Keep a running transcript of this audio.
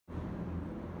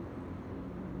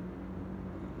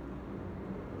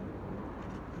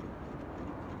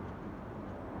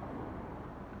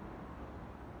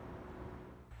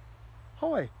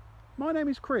Hi, my name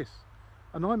is Chris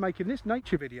and I'm making this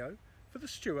nature video for the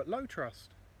Stuart Low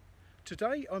Trust.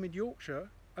 Today I'm in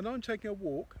Yorkshire and I'm taking a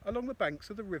walk along the banks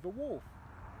of the River Wharfe.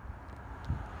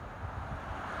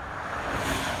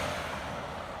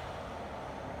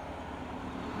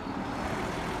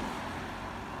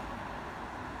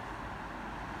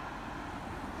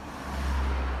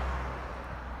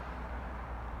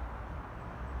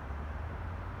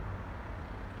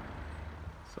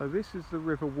 So this is the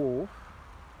River Wharfe.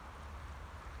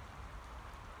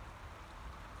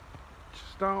 It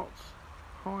starts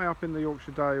high up in the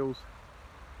Yorkshire Dales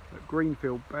at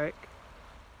Greenfield Beck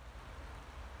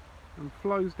and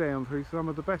flows down through some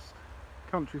of the best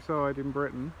countryside in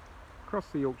Britain, across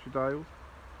the Yorkshire Dales,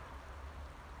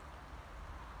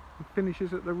 and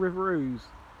finishes at the River Ouse.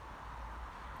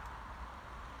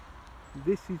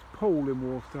 This is Poole in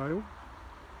Wharfedale,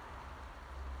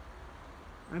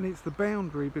 and it's the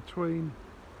boundary between,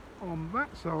 on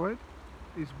that side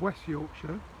is West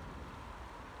Yorkshire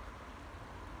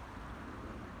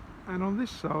and on this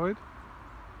side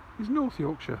is North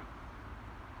Yorkshire.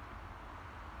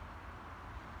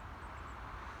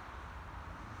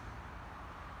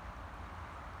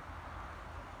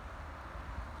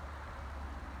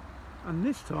 And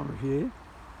this time of year,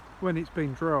 when it's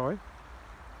been dry,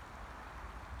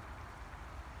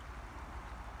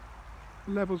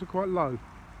 levels are quite low,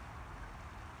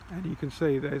 and you can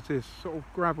see there's this sort of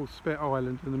gravel spit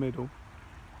island in the middle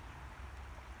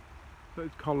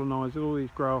that's colonised with all these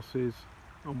grasses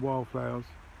and wildflowers,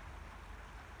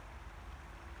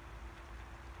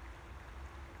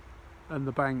 and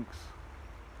the banks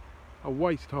are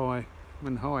waist high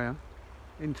and higher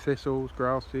in thistles,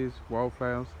 grasses,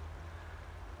 wildflowers.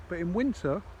 But in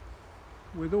winter,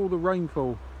 with all the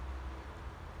rainfall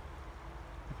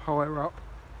higher up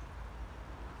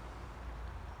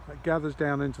that gathers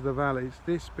down into the valleys,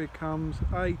 this becomes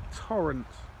a torrent.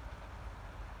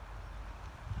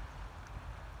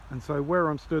 And so where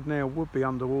I'm stood now would be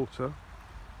underwater.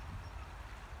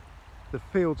 The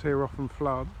fields here often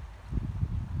flood.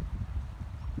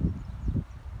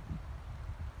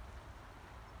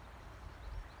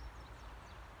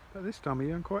 But this time of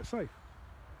year I'm quite safe.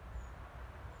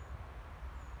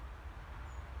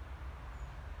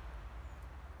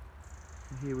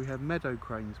 And here we have meadow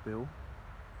cranesbill,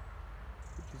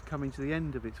 which is coming to the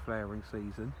end of its flowering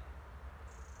season,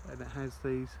 and it has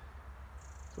these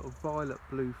sort of violet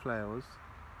blue flowers,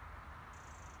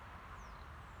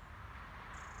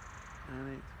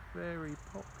 and it's very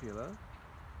popular,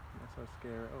 unless I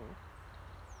scare it off,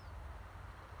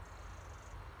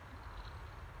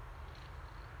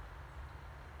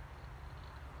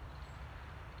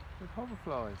 with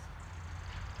hoverflies.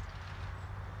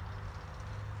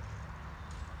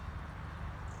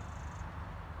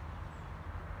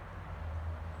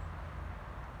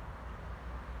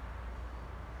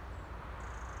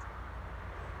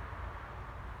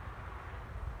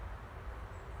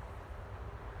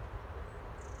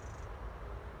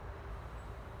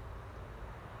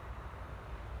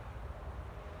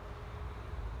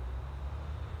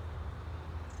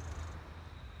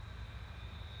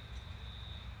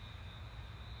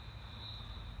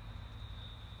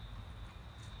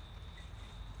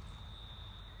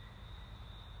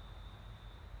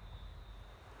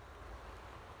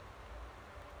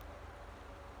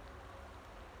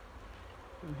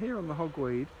 And here on the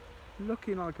hogweed,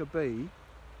 looking like a bee,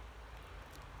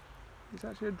 it's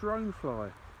actually a drone fly.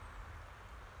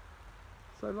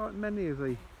 So like many of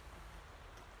the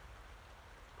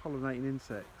pollinating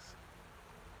insects,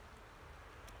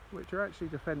 which are actually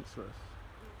defenceless,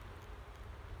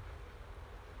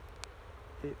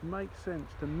 it makes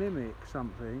sense to mimic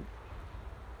something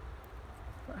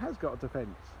that has got a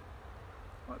defence.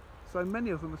 So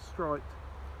many of them are striped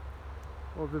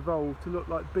or have evolved to look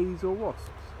like bees or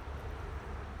wasps.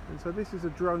 And so this is a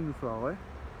drone fly.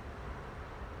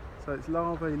 So its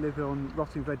larvae live on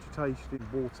rotting vegetation in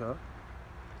water,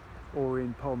 or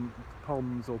in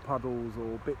ponds or puddles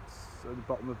or bits at the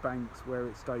bottom of banks where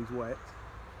it stays wet.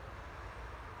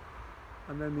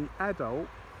 And then the adult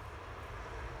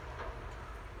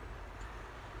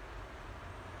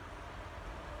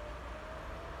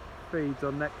feeds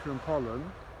on nectar and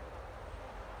pollen.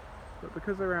 But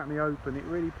because they're out in the open, it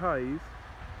really pays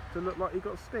to look like you've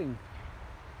got a sting.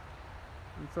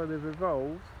 And so they've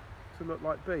evolved to look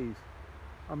like bees.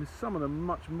 I mean, some of them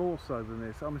much more so than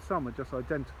this. I mean, some are just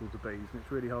identical to bees, and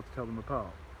it's really hard to tell them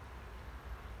apart.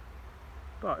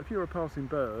 But if you're a passing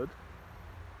bird,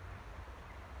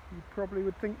 you probably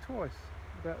would think twice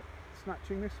about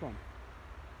snatching this one.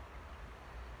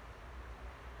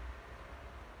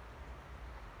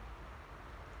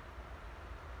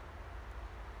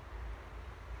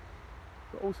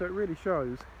 but also it really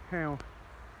shows how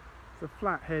the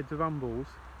flat heads of umbels,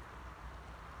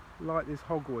 like this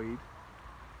hogweed,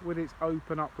 with its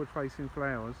open upward facing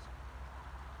flowers,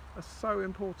 are so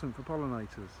important for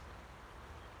pollinators.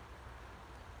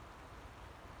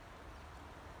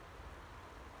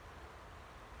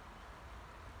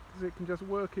 Because it can just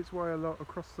work its way a lot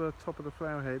across the top of the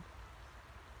flower head,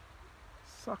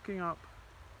 sucking up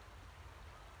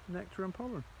nectar and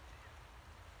pollen.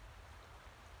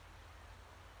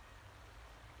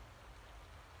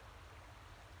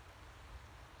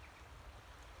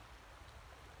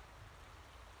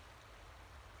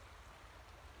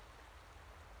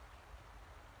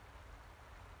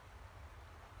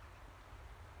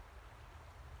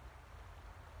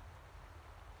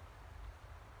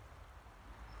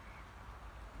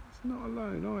 It's not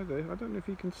alone either. I don't know if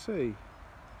you can see.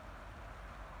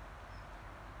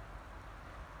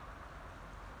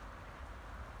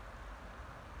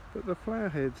 But the flower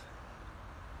heads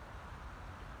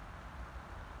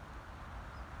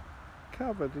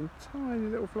covered in tiny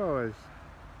little flowers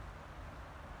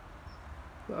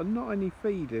that are not only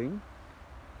feeding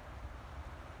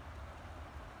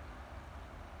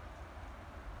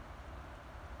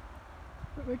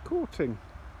but they're courting.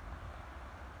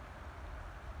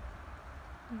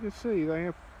 You can see they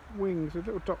have wings with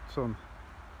little dots on.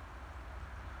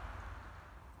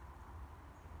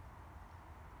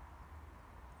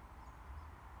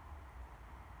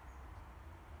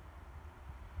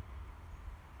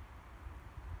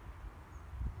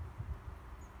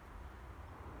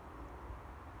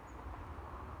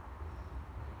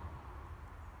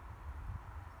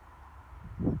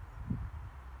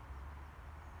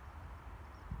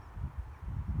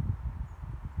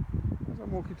 As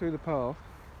I'm walking through the path,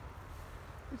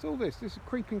 it's all this is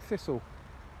creeping thistle,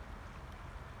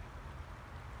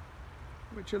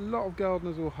 which a lot of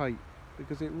gardeners will hate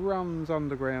because it runs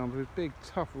underground with big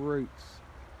tough roots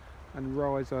and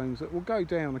rhizomes that will go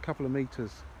down a couple of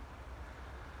metres,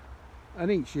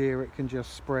 and each year it can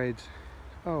just spread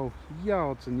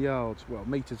yards and yards, well,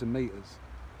 metres and metres.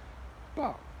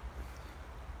 But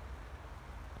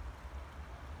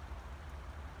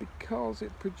because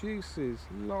it produces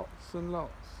lots and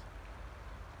lots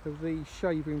of these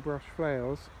shaving brush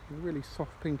flowers, really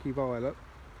soft pinky violet,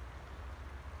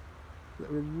 that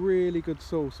are a really good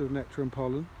source of nectar and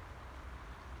pollen,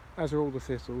 as are all the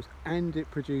thistles, and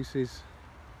it produces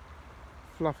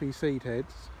fluffy seed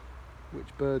heads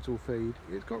which birds will feed.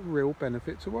 It's got real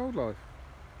benefit to wildlife.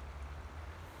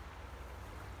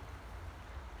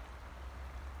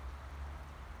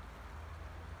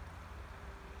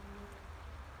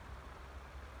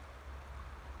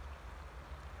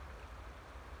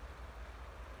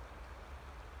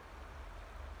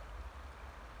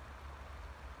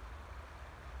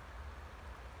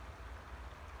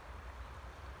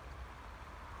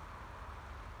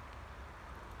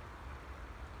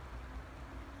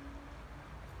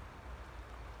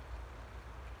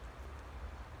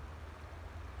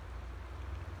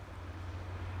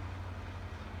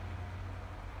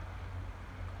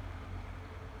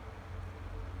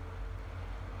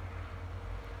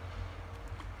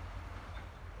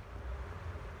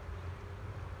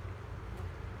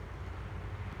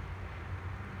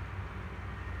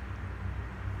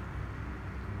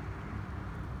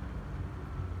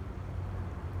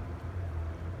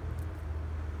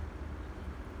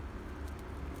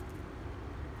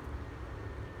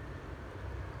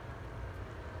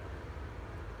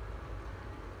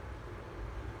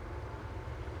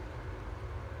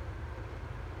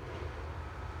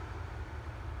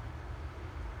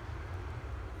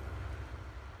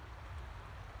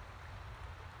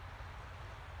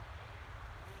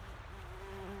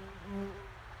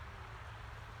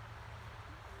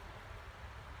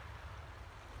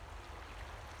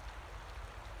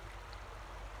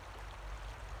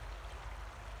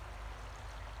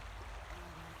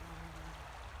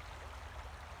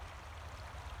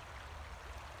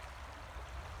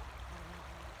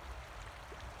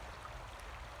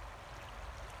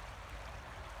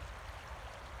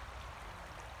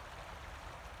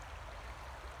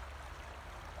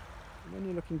 When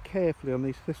you're looking carefully on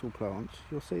these thistle plants,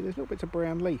 you'll see there's little bits of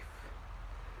brown leaf.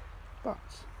 But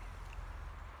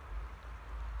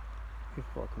if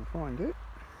I can find it,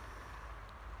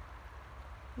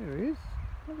 there it is.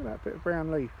 Look at that bit of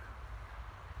brown leaf.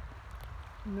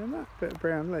 And then that bit of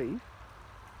brown leaf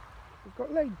has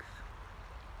got legs.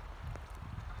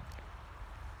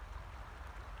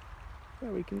 So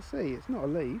we can see it's not a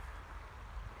leaf,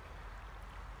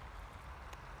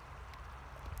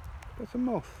 it's a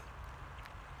moth.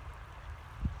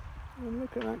 And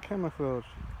look at that camouflage.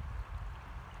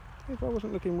 If I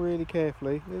wasn't looking really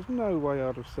carefully, there's no way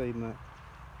I'd have seen that.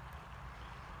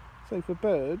 So for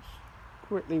birds,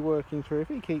 quickly working through, if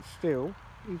he keeps still,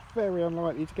 he's very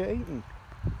unlikely to get eaten.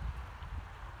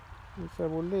 And so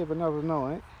we'll live another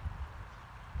night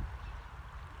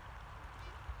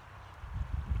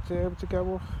to be able to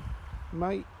go off,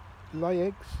 mate, lay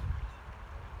eggs.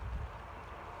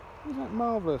 Isn't that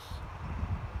marvellous?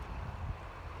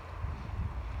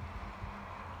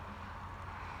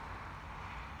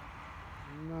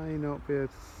 May not be able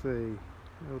to see.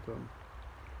 Hold on.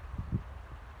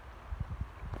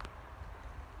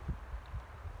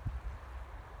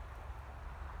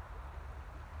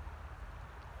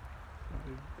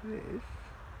 So this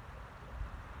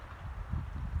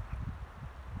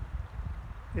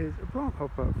is a plant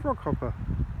hopper, frog hopper.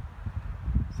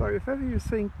 So if ever you've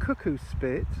seen cuckoo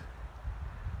spit,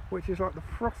 which is like the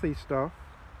frothy stuff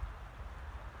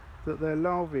that their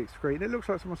larvae excrete, it looks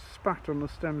like someone spat on the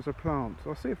stems of plants.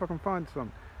 I'll see if I can find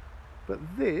some. But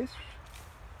this,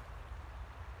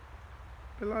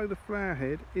 below the flower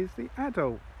head, is the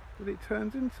adult that it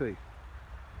turns into.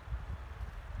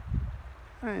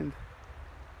 And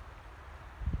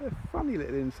they're funny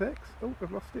little insects. Oh,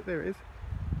 I've lost it, there it is.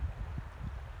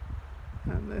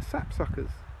 And they're sapsuckers.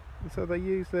 And so they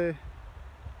use their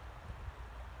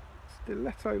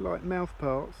stiletto-like mouth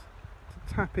parts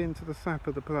to tap into the sap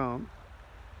of the plant.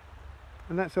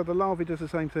 And that's how the larvae does the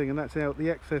same thing, and that's how the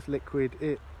excess liquid,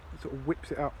 it sort of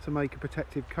whips it up to make a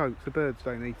protective coat so birds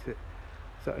don't eat it,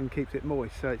 so and keeps it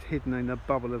moist, so it's hidden in a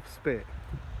bubble of spit.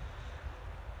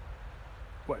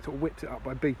 Well, it sort of whips it up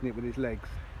by beating it with its legs,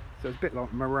 so it's a bit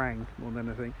like meringue more than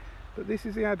anything. But this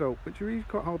is the adult, which is really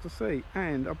quite hard to see,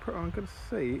 and I'm going to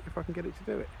see if I can get it to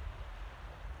do it.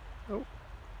 Oh,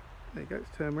 there you go,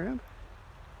 it's turned around.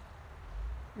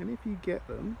 And if you get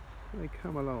them, they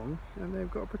come along and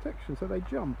they've got a protection, so they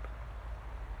jump.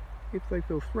 If they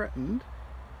feel threatened,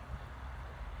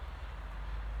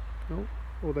 oh,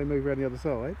 or they move around the other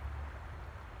side.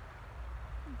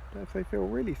 But if they feel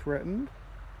really threatened,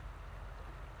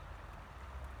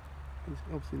 he's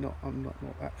obviously not, I'm not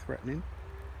that threatening.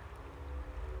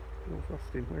 Oh,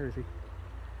 lost him, where is he?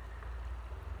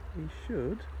 He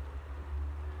should.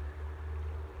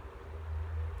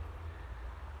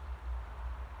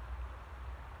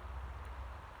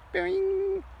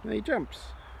 Bing! And he jumps.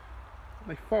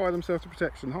 They fire themselves to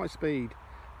protection, high speed,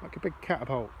 like a big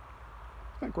catapult.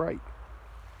 Isn't that great?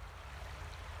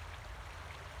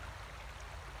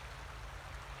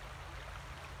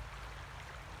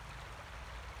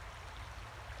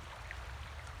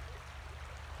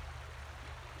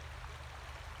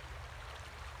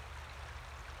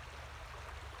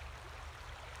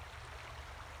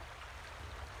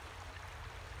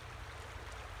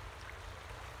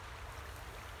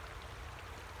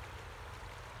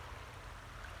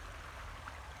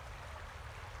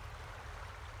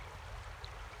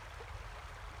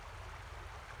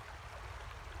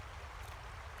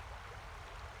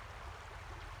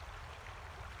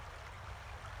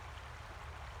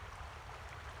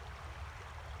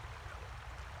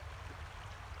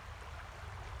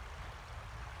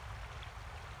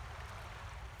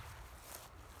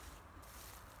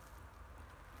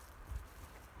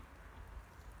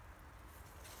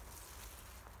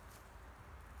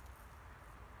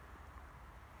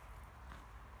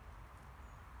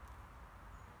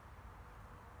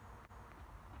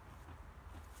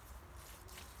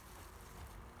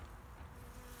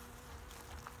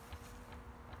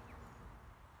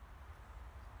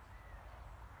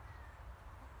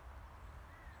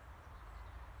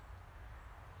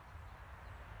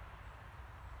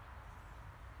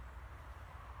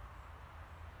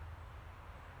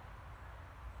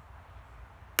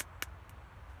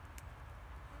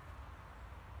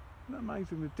 Isn't it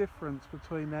amazing the difference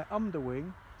between their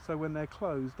underwing, so when they're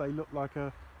closed they look like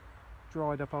a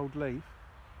dried up old leaf,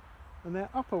 and their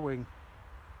upper wing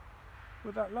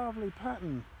with that lovely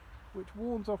pattern which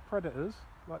warns off predators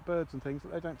like birds and things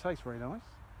that they don't taste very nice,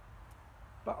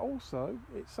 but also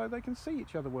it's so they can see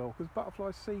each other well, because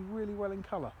butterflies see really well in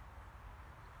colour,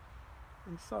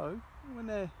 and so when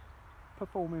they're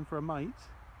performing for a mate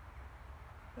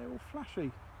they're all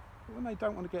flashy, but when they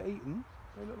don't want to get eaten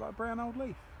they look like a brown old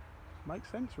leaf.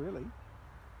 Makes sense, really.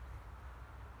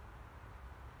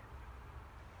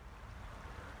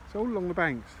 So all along the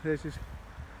banks there's this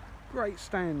great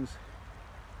stands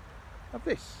of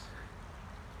this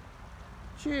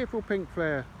cheerful pink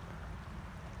flower,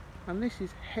 and this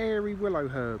is hairy willow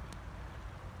herb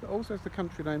that also has the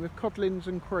country name of codlins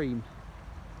and cream,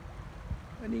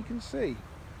 and you can see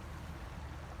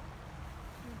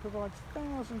it provides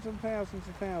thousands and thousands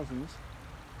and thousands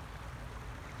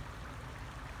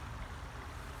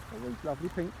are these lovely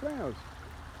pink flowers.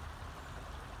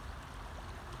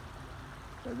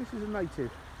 So this is a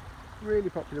native, really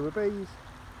popular with bees,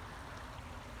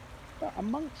 but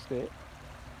amongst it,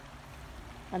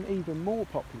 and even more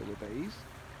popular with bees,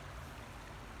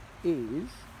 is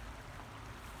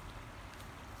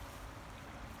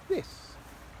this,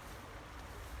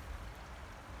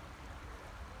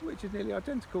 which is nearly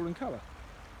identical in colour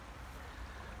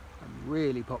and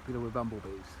really popular with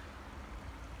bumblebees.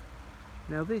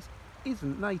 Now this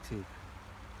isn't native,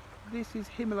 this is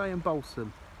Himalayan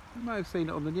balsam. You may have seen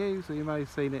it on the news, or you may have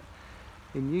seen it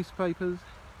in newspapers,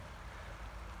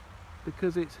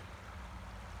 because it's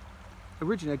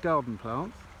originally a garden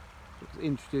plant. It was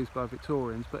introduced by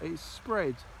Victorians, but it's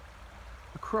spread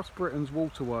across Britain's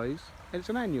waterways, and it's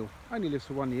an annual, only lives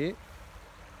for 1 year,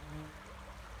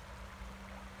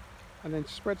 and then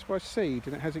spreads by seed,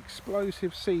 and it has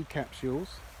explosive seed capsules.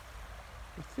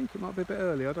 I think it might be a bit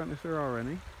early, I don't know if there are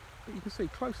any, but you can see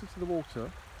closer to the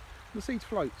water, the seeds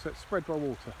float, so it's spread by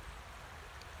water.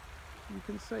 You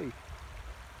can see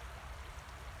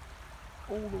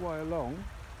all the way along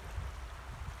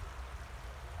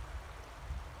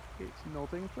it's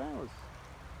nodding flowers.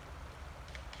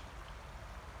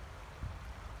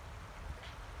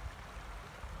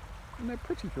 And they're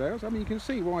pretty flowers. I mean, you can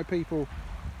see why people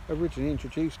originally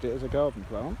introduced it as a garden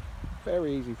plant.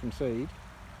 Very easy from seed,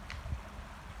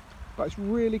 but it's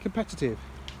really competitive.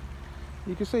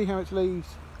 You can see how its leaves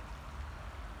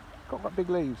got quite big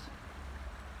leaves,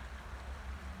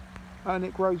 and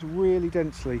it grows really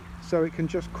densely, so it can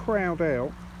just crowd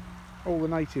out all the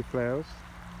native flowers,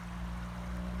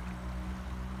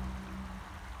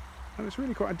 and it's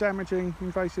really quite a damaging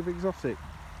invasive exotic,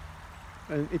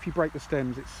 and if you break the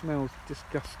stems it smells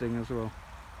disgusting as well,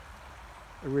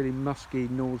 a really musky,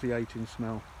 nauseating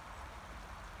smell,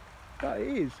 but it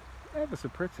is ever so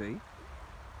pretty.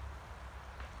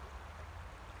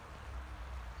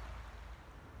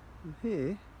 And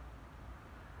here,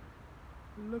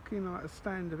 looking like a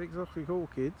stand of exotic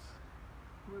orchids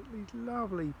with these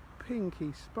lovely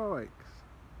pinky spikes,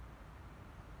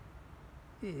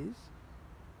 is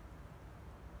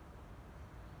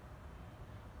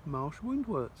marsh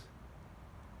woundwort.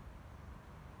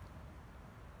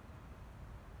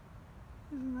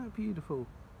 Isn't that beautiful?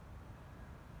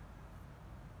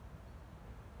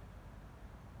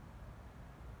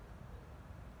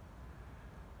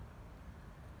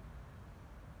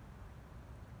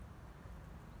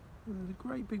 And there's a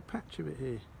great big patch of it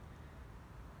here.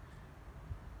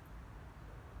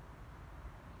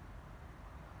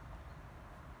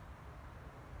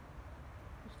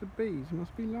 Which the bees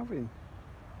must be loving.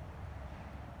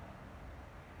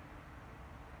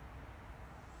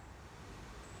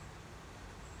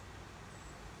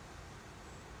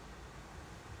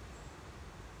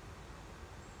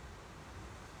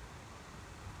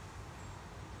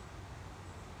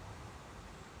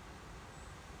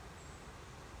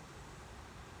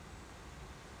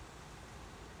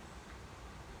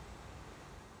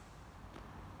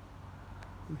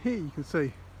 And here you can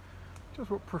see just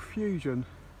what profusion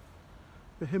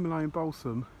the Himalayan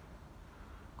balsam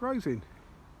grows in.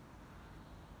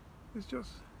 There's just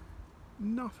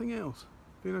nothing else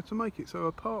being able to make it. So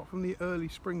apart from the early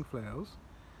spring flowers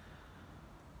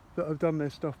that have done their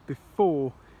stuff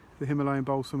before the Himalayan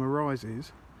balsam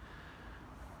arises,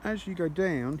 as you go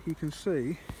down you can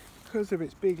see, because of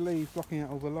its big leaves blocking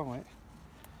out all the light,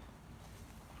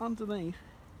 underneath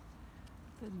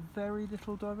there's very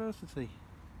little diversity.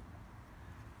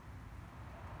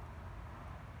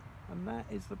 And that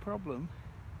is the problem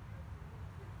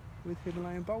with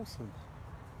Himalayan balsam.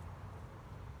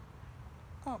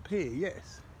 Up here,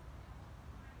 yes,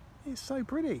 it's so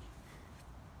pretty.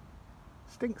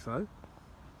 Stinks though.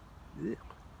 Ugh.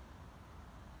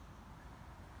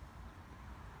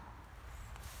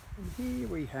 And here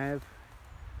we have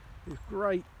this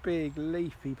great big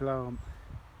leafy plant,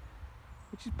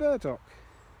 which is burdock.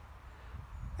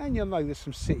 And you'll know there's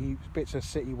some bits of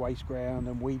city waste ground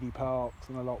and weedy parks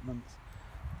and allotments,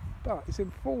 but it's in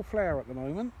full flower at the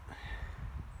moment,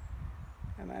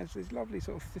 and has these lovely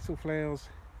sort of thistle flowers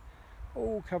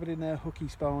all covered in their hooky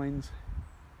spines,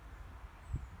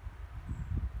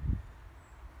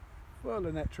 full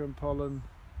of nectar and pollen.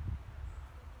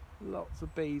 Lots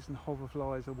of bees and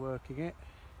hoverflies are working it.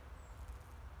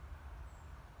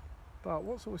 But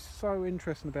what's always so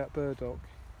interesting about burdock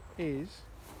is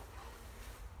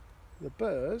the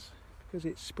burrs, because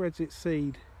it spreads its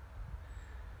seed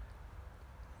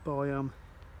by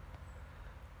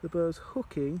the burrs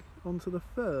hooking onto the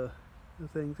fur of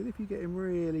things, and if you get in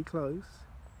really close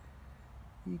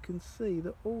you can see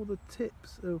that all the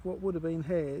tips of what would have been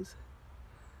hairs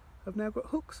have now got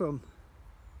hooks on,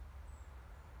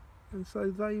 and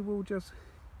so they will just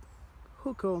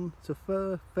hook on to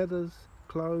fur, feathers,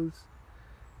 clothes,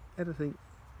 anything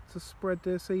to spread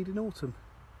their seed in autumn.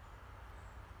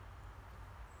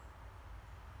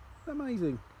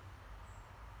 Amazing.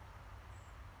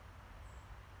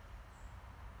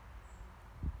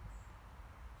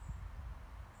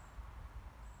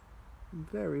 And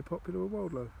very popular with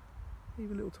wildlife,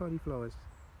 even little tiny flies.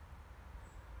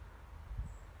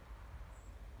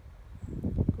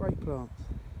 Great plants,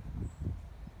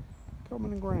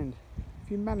 common and grand.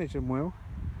 If you manage them well,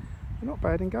 they're not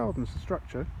bad in gardens for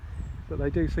structure, but they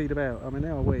do seed about. I mean, they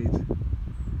are weeds,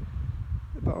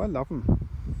 but I love them.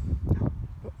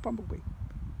 Oh, bumblebee.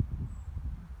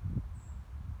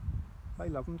 They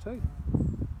love them too.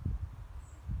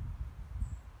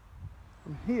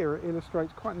 And here it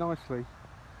illustrates quite nicely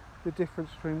the difference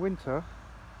between winter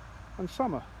and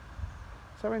summer.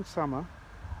 So in summer,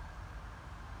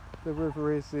 the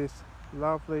river is this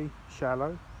lovely,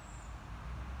 shallow,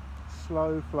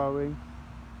 slow flowing,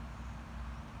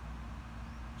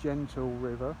 gentle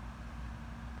river.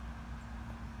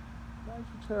 As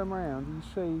you turn around, you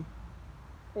see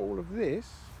all of this,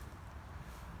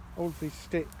 all of these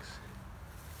sticks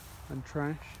and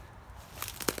trash,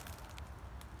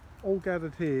 all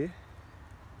gathered here.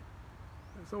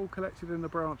 It's all collected in the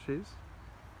branches,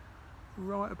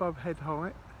 right above head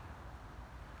height.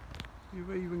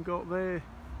 You've even got there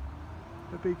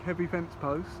a big heavy fence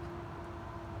post,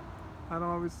 and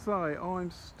I would say I'm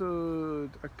stood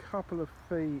a couple of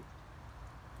feet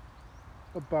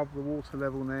above the water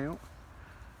level now,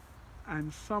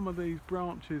 and some of these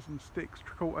branches and sticks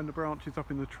caught in the branches up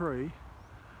in the tree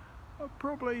are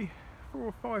probably 4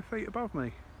 or 5 feet above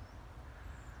me,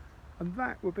 and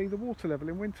that would be the water level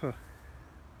in winter.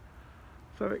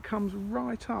 So it comes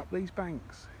right up these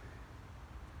banks,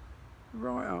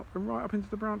 right up and right up into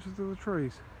the branches of the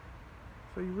trees.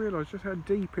 So you realise just how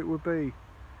deep it would be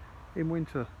in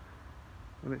winter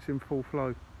when it's in full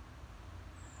flow.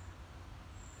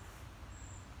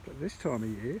 But this time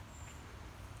of year,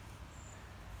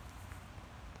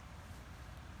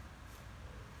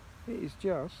 it is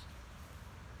just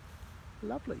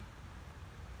lovely.